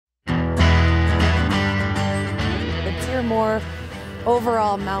snowboarder, more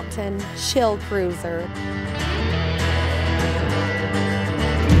overall mountain chill cruiser.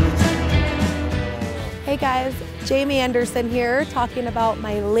 Hey guys, Jamie Anderson here talking about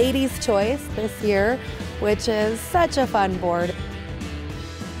my Ladies' Choice this year, which is such a fun board.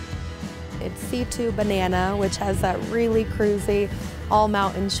 It's C2 Banana, which has that really cruisy all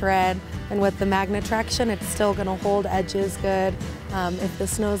mountain shred, and with the magnet traction it's still going to hold edges good if the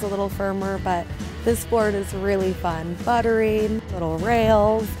snow's a little firmer, but this board is really fun. Buttering, little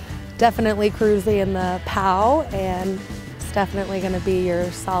rails, definitely cruisy in the POW, and it's definitely going to be your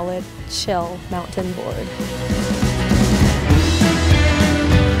solid chill mountain board.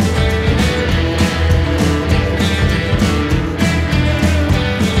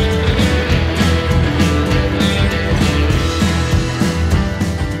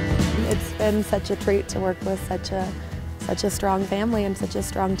 It's been such a treat to work with such a strong family and such a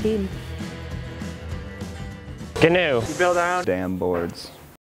strong team. Canoe. You build our own Dam boards.